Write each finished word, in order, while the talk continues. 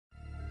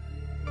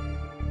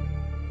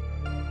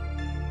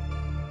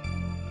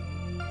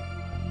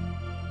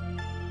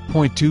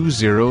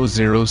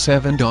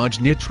3.2007 Dodge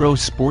Nitro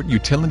Sport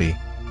Utility.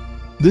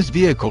 This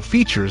vehicle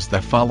features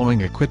the following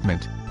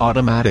equipment: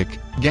 automatic,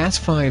 gas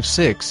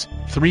 5.6,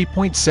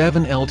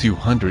 3.7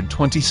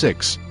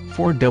 L226,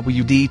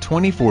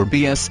 4WD-24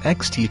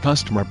 BSXT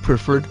Customer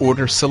Preferred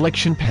Order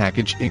Selection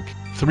Package Inc.,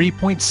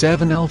 3.7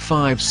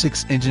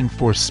 L56 engine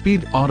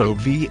 4-speed auto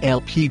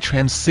VLP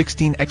trans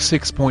 16x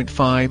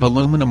 6.5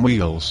 aluminum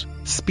wheels,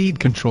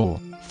 speed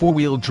control,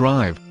 4-wheel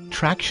drive,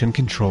 traction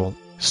control,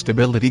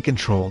 stability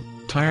control,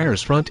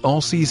 tires front all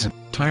season,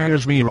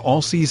 tires rear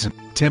all season,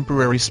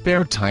 temporary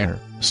spare tire,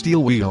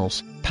 steel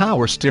wheels,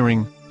 power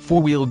steering,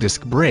 4-wheel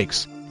disc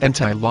brakes,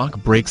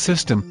 anti-lock brake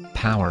system,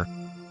 power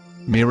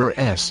mirror,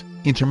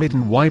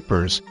 intermittent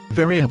wipers,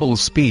 variable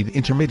speed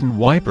intermittent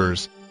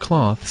wipers,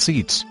 cloth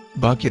seats,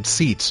 bucket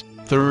seats,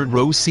 third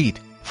row seat,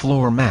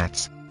 floor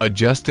mats,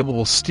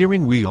 adjustable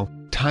steering wheel,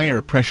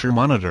 tire pressure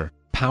monitor,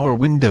 power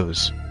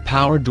windows,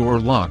 power door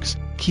locks,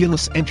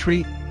 keyless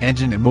entry,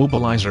 engine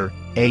immobilizer,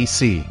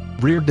 AC,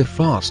 rear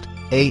defrost,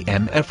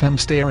 AM/FM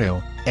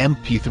stereo,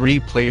 MP3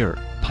 player,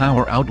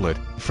 power outlet,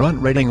 front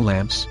reading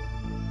lamps,